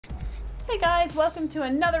Hey guys, welcome to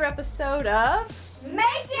another episode of Make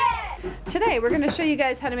It! Today we're going to show you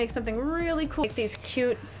guys how to make something really cool. Make these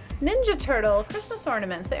cute Ninja Turtle Christmas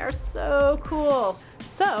ornaments. They are so cool.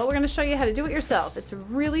 So we're going to show you how to do it yourself. It's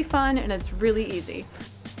really fun and it's really easy.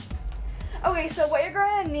 Okay, so what you're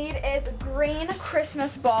going to need is green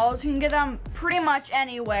Christmas balls. You can get them pretty much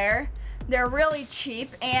anywhere. They're really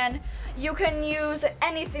cheap and you can use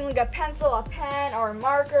anything like a pencil, a pen, or a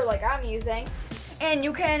marker like I'm using. And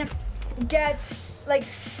you can get like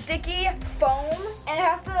sticky foam and it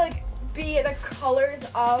has to like be the colors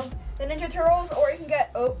of the Ninja Turtles, or you can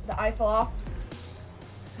get, oh, the eye fell off.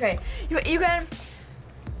 Okay, you can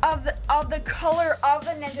of the color of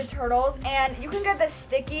the Ninja Turtles, and you can get the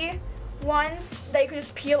sticky ones that you can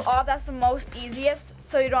just peel off. That's the most easiest,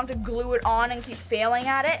 so you don't have to glue it on and keep failing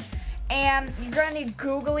at it. And you're gonna need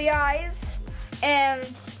googly eyes and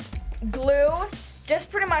glue,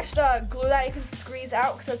 just pretty much the glue that you can squeeze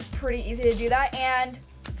out because it's pretty easy to do that, and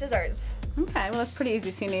scissors. Okay, well that's pretty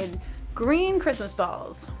easy. So you need green Christmas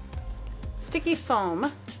balls, sticky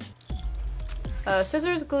foam,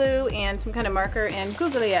 scissors, glue, and some kind of marker, and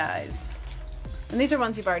googly eyes. And these are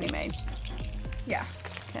ones you've already made. Yeah.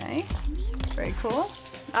 Okay, very cool.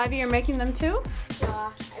 Ivy, you're making them too?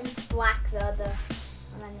 It's black though, the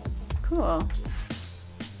one I'm making. Cool.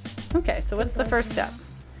 Okay, so what's the first step?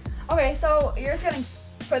 Okay, so you're just gonna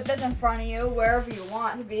put this in front of you wherever you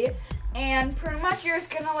want it to be, and pretty much you're just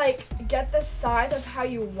gonna like get the size of how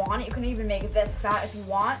you want it. You can even make it this fat if you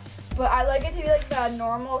want, but I like it to be like the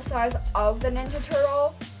normal size of the Ninja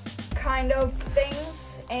Turtle kind of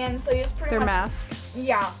things. And so you just pretty Their much mask.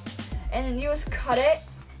 Yeah, and you just cut it,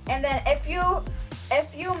 and then if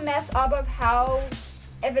you mess up of how,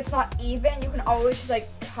 if it's not even, you can always just like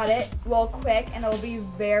cut it real quick and it'll be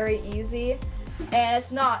very easy, and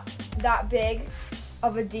it's not that big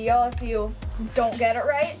of a deal if you don't get it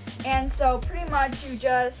right. And so pretty much you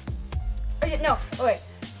just, so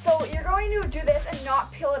you're going to do this and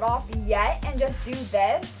not peel it off yet, and just do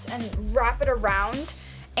this and wrap it around,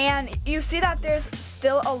 and you see that there's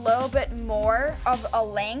still a little bit more of a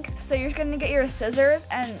length, so you're just gonna get your scissors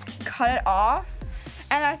and cut it off.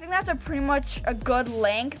 And I think that's pretty much a good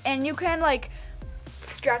length, and you can like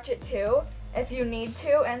stretch it too if you need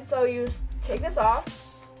to. And so you just take this off,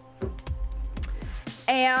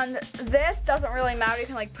 and this doesn't really matter, you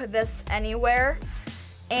can like put this anywhere.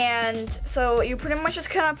 And so you pretty much just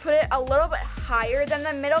kind of put it a little bit higher than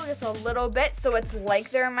the middle, just a little bit, so it's like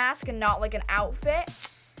their mask and not like an outfit.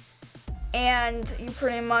 And you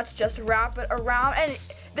pretty much just wrap it around, and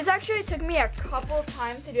this actually took me a couple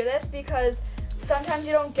times to do this because sometimes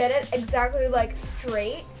you don't get it exactly like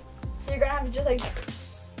straight, so you're gonna have to just like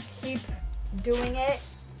keep doing it.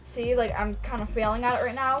 See, like I'm kind of failing at it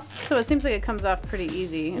right now. So it seems like it comes off pretty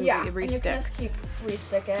easy and Yeah, it and you can just resticks. keep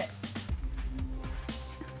re-stick it.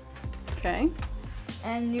 Okay.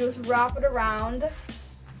 And you just wrap it around,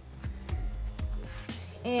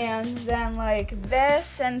 and then like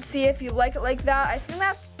this, and see if you like it like that. I think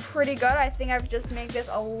that's pretty good. I think I've just made this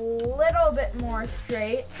a little bit more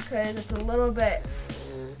straight because it's a little bit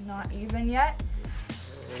not even yet.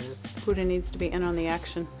 Buddha needs to be in on the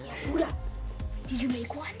action. Did you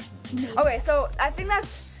make one? Okay, so I think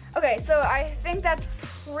that's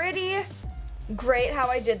pretty great how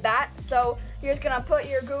I did that. So you're just gonna put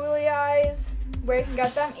your googly eyes where you can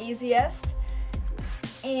get them easiest.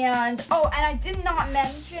 And I did not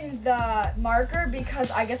mention the marker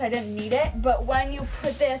because I guess I didn't need it, but when you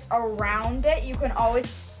put this around it, you can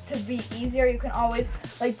always, to be easier, you can always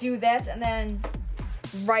like do this and then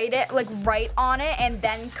write on it and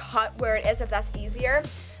then cut where it is if that's easier.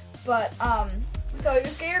 But so you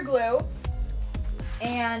just get your glue,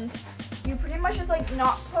 and you pretty much just like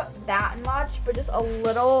not put that much, but just a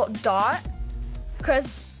little dot,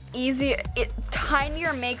 because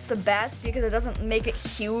tinier makes the best because it doesn't make it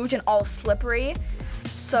huge and all slippery.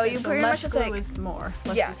 So you pretty much just like, is more.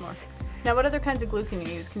 Less yes. is more. Now what other kinds of glue can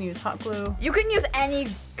you use? Can you use hot glue? You can use any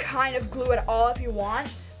kind of glue at all if you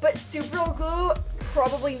want, but super glue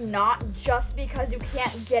probably not, just because you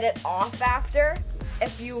can't get it off after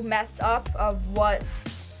if you mess up of what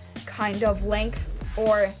kind of length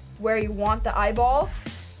or where you want the eyeball.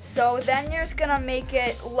 So then you're just gonna make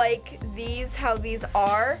it like these, how these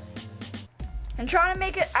are, and try to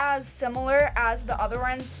make it as similar as the other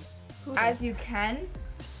ones as you can. You're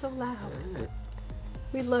so loud.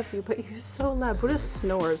 We love you, but you're so loud. Buddha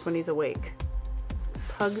snores when he's awake.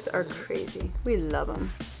 Pugs are crazy. We love them.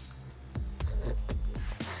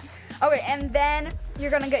 Okay, and then you're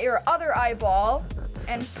gonna get your other eyeball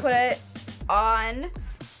and put it on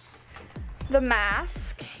the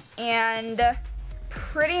mask, and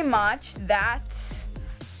pretty much that's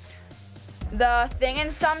the thing,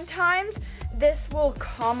 and sometimes this will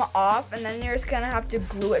come off and then you're just gonna have to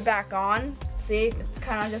glue it back on. See, it's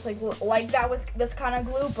kind of just like that with this kind of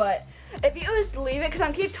glue, but if you just leave it, because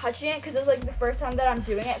I keep touching it because it's like the first time that I'm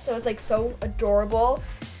doing it, so it's like so adorable.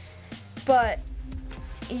 But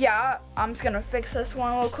yeah, I'm just gonna fix this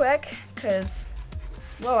one real quick because,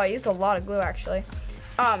 whoa, I used a lot of glue actually.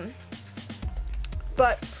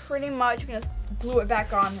 But pretty much you can just glue it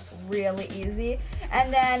back on really easy.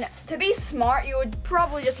 And then to be smart, you would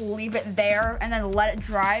probably just leave it there and then let it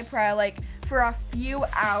dry probably like for a few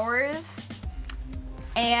hours.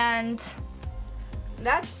 And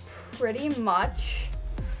that's pretty much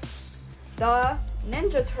the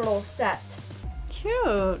Ninja Turtle set.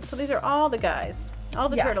 Cute. So these are all the guys, all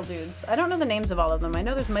the turtle dudes. I don't know the names of all of them. I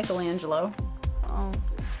know there's Michelangelo. Oh,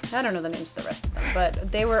 I don't know the names of the rest of them,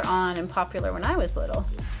 but they were on and popular when I was little,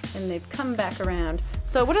 and they've come back around.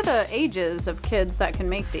 So what are the ages of kids that can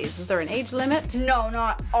make these? Is there an age limit? No,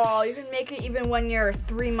 not all. You can make it even when you're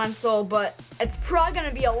 3 months old, but it's probably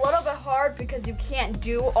gonna be a little bit hard because you can't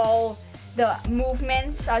do all the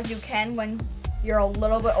movements as you can when you're a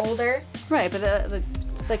little bit older. Right, but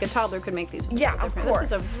like a toddler could make these. Yeah, of course.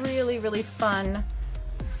 This is a really, really fun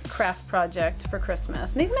craft project for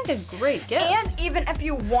Christmas. And these make a great gift. And even if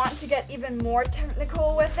you want to get even more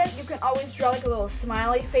technical with it, you can always draw like a little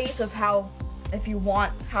smiley face of how, if you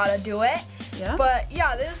want, how to do it. Yeah. But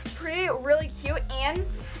yeah, this is really cute, and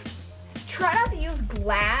try not to use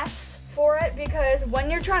glass for it because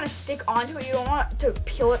when you're trying to stick onto it, you don't want to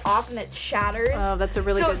peel it off and it shatters. Oh, that's a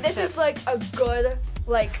really good tip. So this is like a good,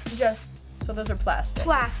 like just so those are plastic.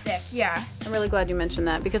 Plastic, yeah. I'm really glad you mentioned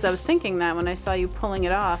that because I was thinking that when I saw you pulling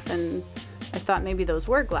it off, and I thought maybe those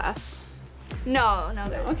were glass. No, they're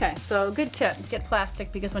not. Okay, so good tip. Get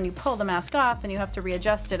plastic because when you pull the mask off and you have to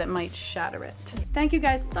readjust it, it might shatter it. Thank you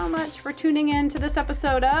guys so much for tuning in to this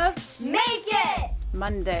episode of Make It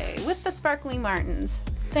Monday with the Sparkly Martins.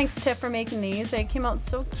 Thanks, Tiff, for making these. They came out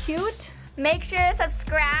so cute. Make sure to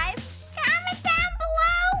subscribe, comment down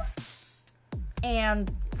below,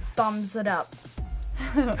 and thumbs it up.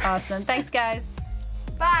 Awesome. Thanks, guys.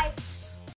 Bye.